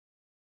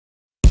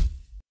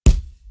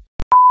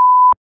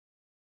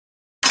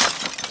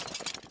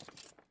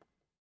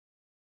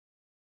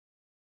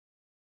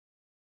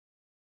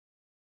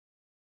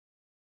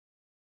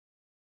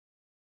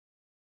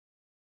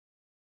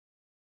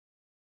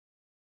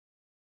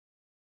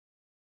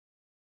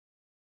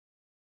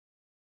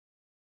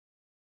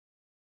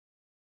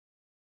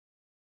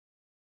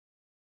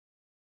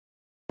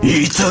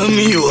痛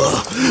み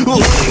は俺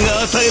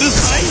が与える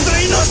最大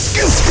の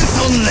祝福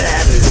とな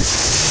る。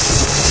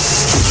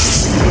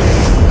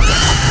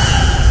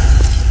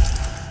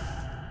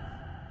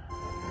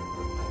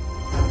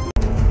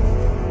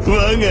我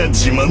が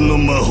自慢の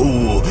魔法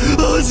を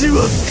味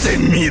わって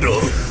み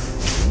ろ。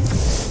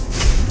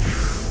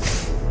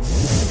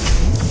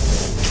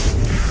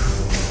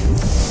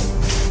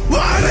我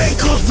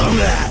こそが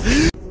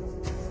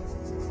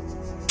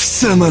貴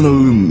様の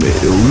運命を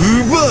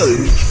奪う。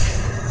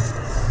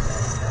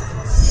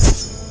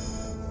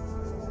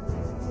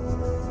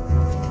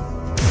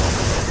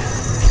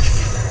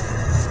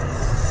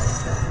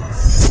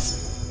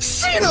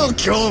死の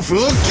恐怖を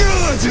享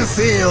受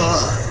せよ。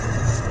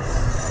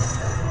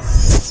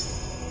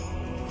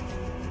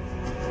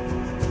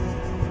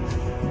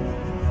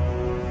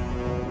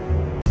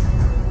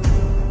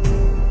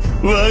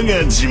我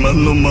が自慢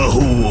の魔法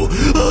を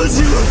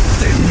味わっ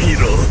てみ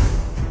ろ。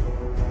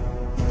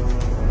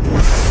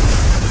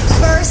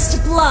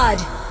First blood.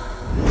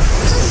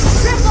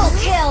 Triple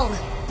kill.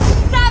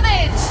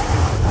 Savage.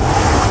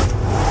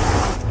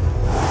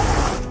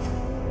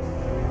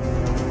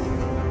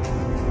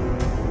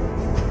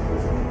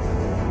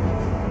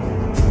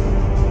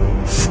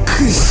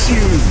 復讐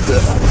だ。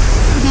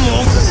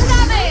もう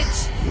Savage.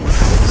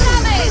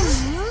 Savage.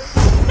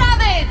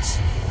 Savage.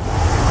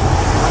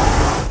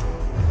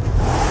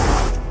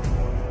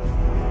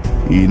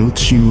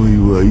 命乞い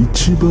は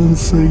一番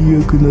最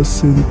悪な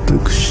選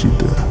択肢だ。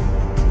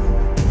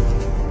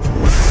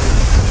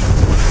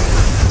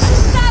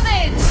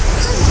Savage.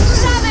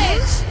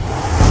 Savage.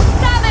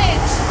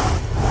 Savage.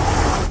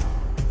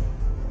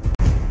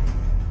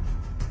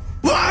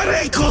 我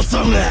こそ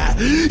が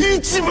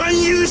一番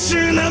優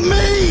秀な明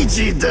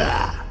治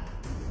だ。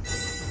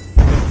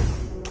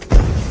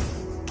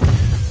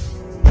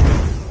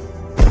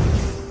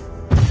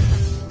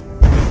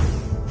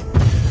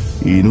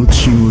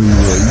命乞いは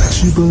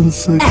一番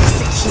先。我が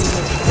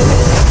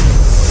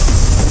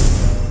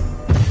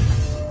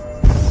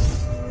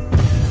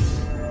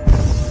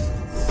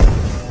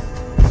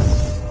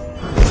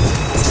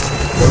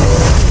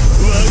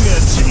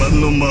自慢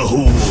の魔法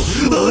を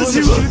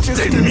味わっ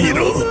てみろ。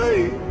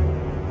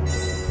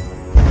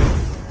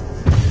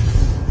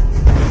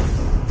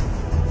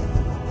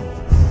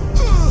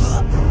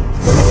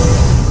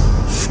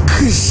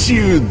復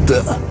讐だ。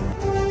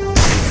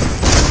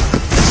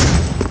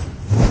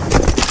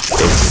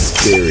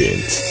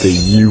Experience the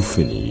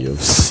euphony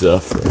of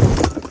suffering.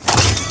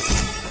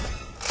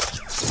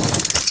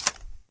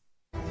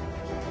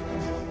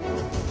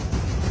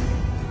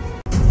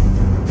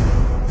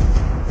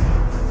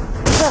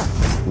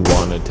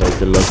 Wanna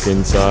take a look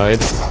inside?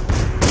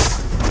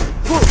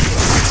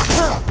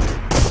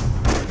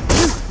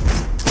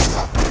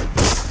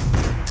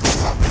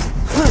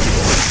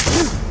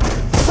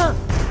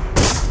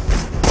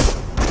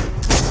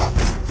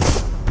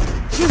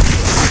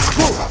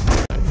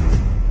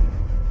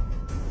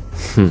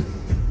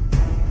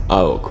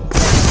 I will complete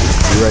the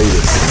greatest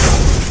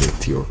amount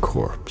with your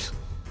corpse.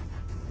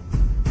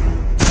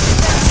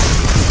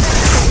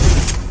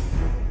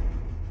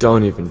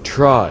 Don't even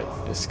try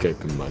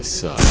escaping my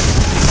sight.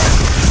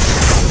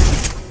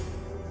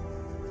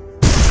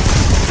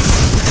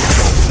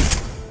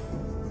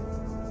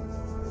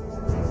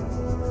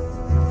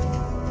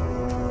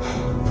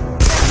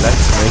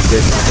 Let's make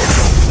this.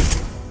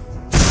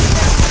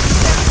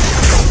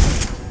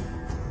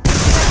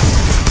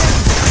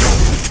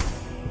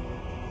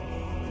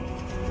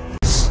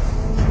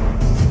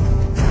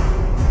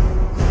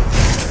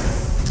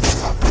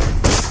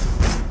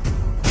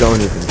 Don't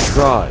even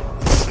try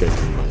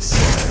escaping my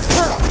sight.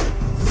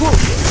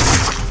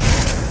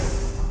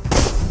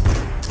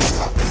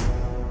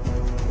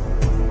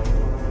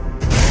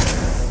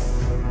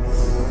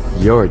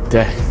 Your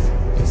death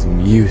is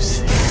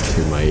music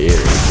to my ears.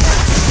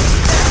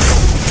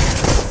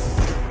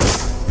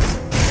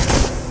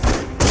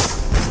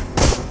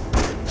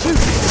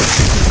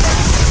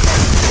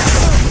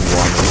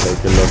 Wanna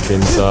take a look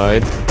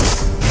inside?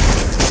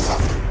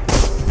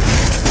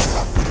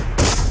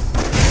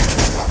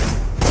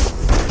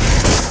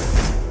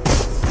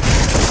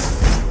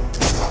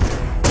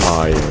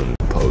 I will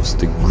compose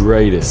the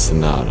greatest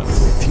sonata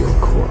with your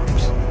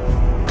corpse.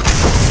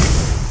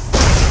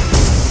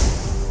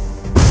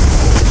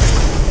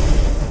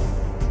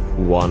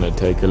 Wanna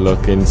take a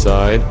look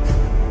inside?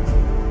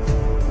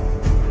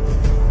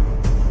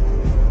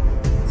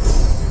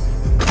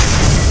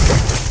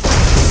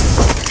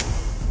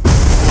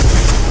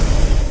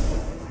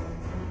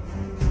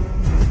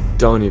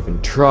 Don't even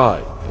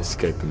try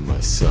escaping my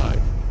sight.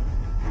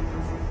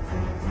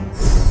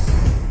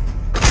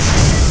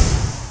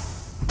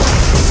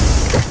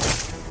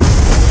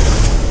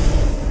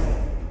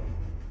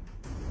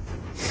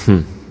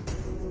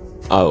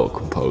 I will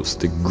compose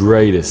the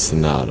greatest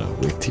sonata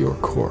with your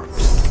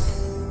corpse.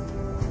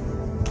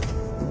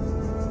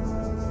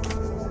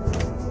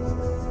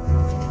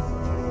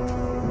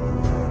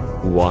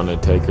 Wanna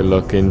take a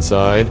look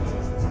inside?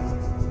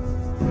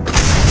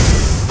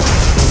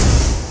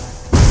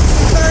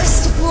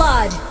 First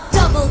blood.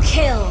 Double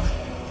kill.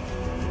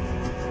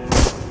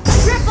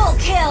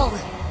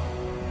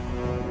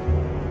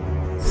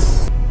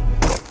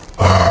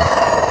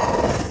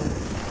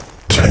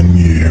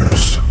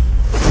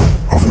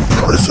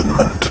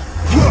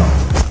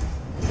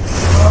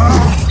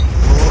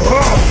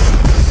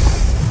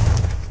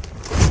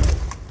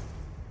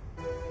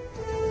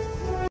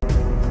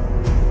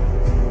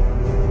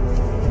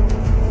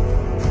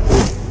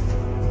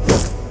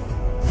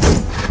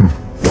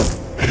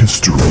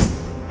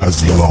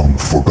 has long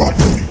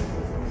forgotten me.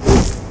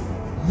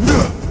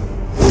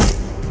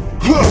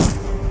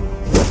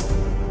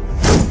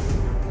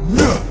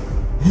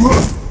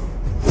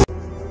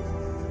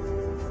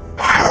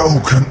 How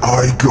can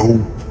I go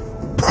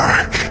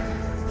back?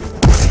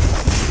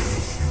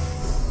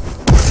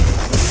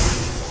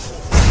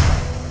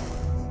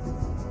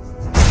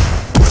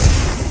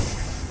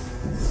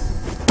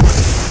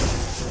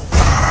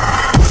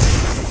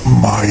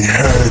 My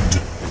head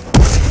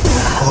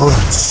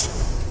hurts.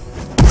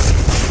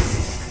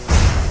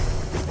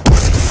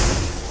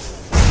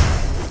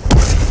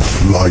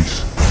 Light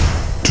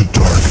to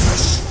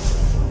darkness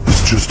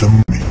is just a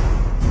me.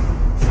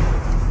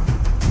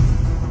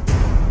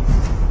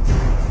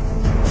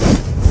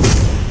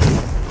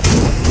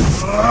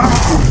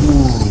 The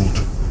world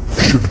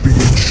should be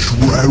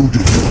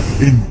enshrouded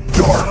in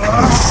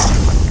darkness.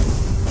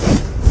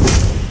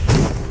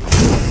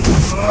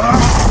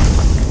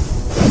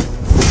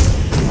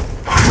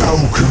 How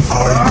can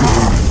I go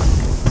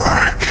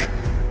back?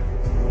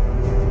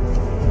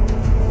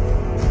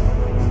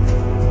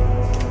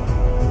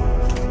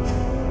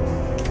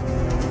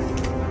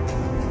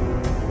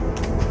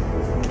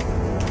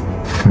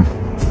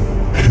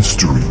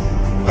 History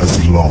has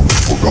long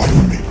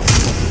forgotten me.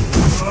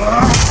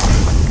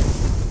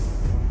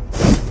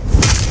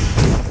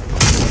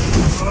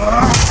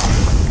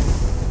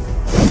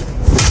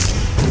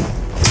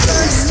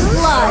 First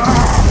blood.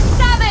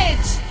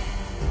 Savage!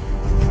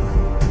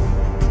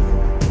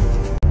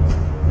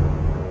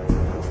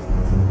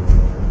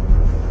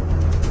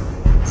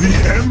 The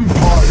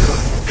Empire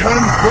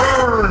can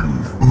burn!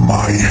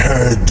 My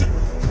head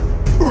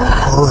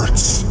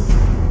hurts.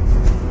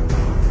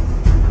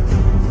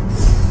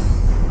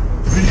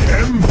 The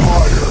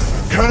Empire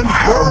can burn!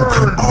 How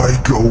can I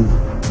go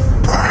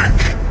back?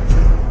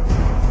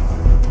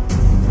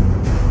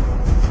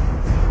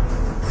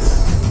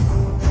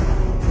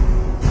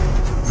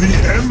 The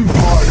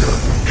Empire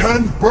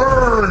can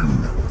burn!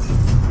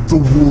 The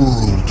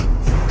world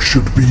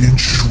should be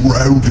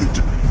enshrouded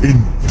in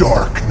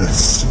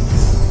darkness.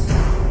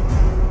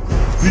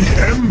 The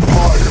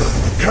Empire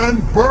can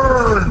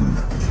burn!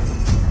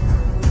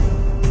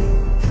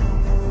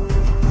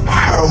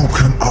 How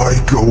can I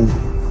go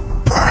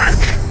back?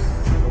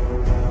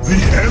 The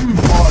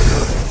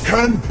Empire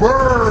can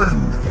burn!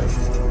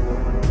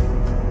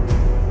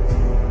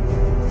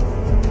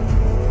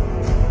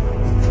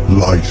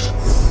 Light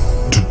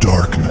to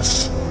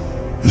darkness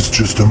is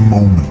just a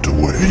moment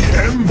away. The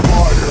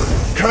Empire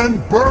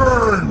can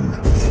burn!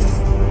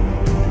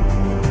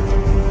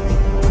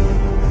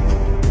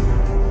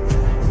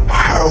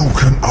 How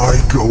can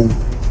I go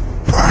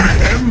back?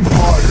 The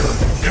Empire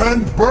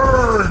can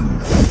burn!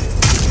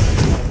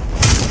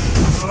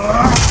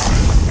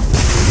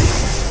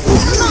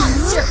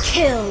 Monster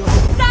kill!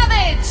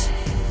 Savage!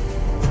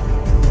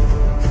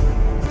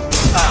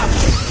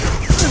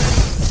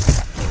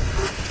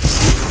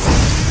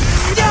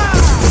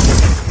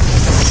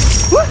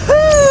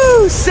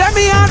 Woohoo! Set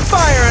me on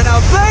fire and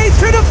I'll blaze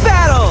through the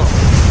battle!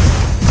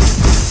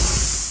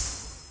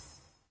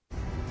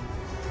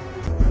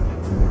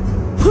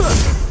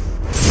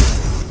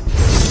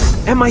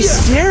 Am I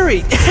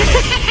scary?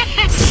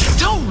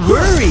 Don't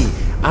worry,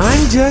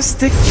 I'm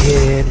just a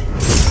kid.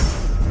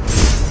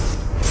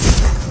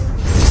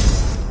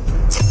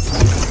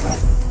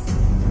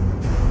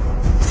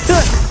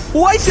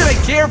 Why should I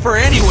care for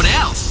anyone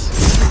else?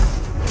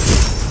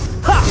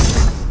 Ha!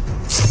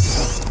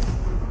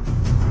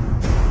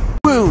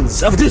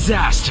 Wounds of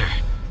disaster.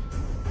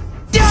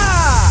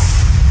 Yeah!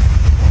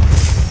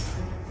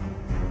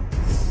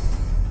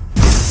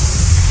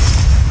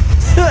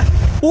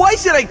 Why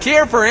should I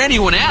care for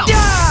anyone else?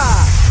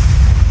 Yeah!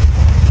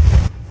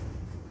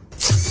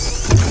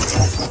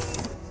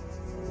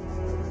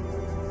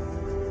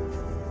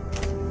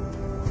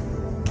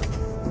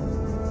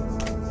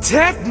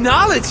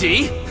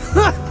 Technology?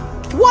 Huh,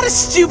 what a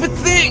stupid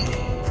thing!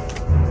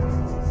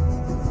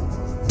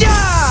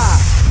 Yeah!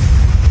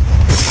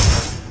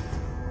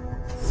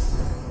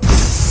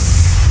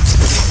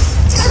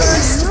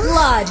 First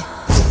blood.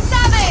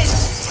 Savage!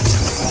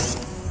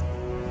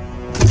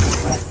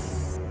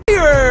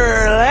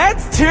 Here,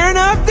 let's turn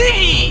up the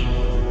heat!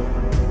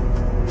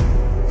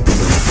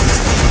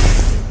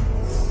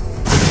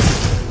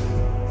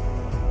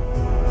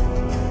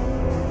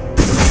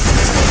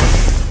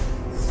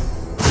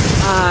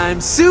 I'm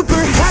super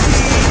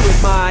happy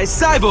with my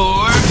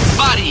cyborg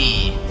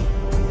body!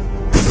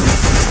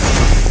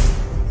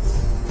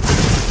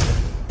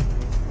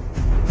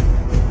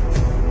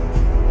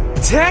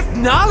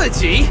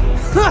 Technology?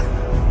 Huh,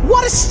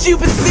 what a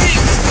stupid thing!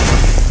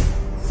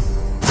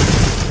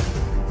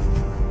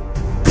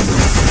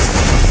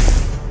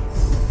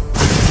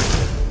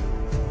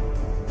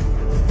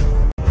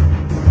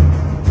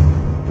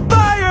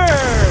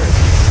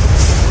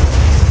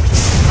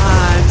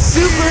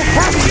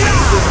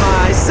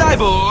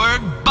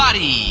 Cyborg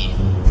body!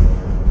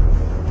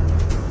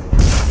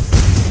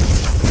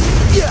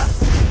 Yeah!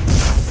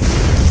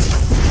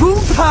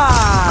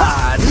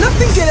 Boom-pa!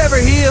 Nothing can ever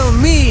heal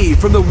me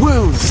from the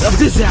wounds of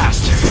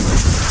disaster!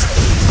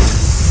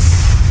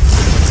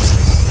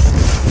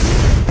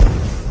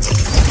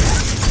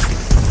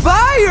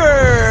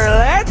 Fire!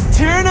 Let's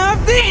turn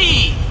up the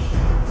heat!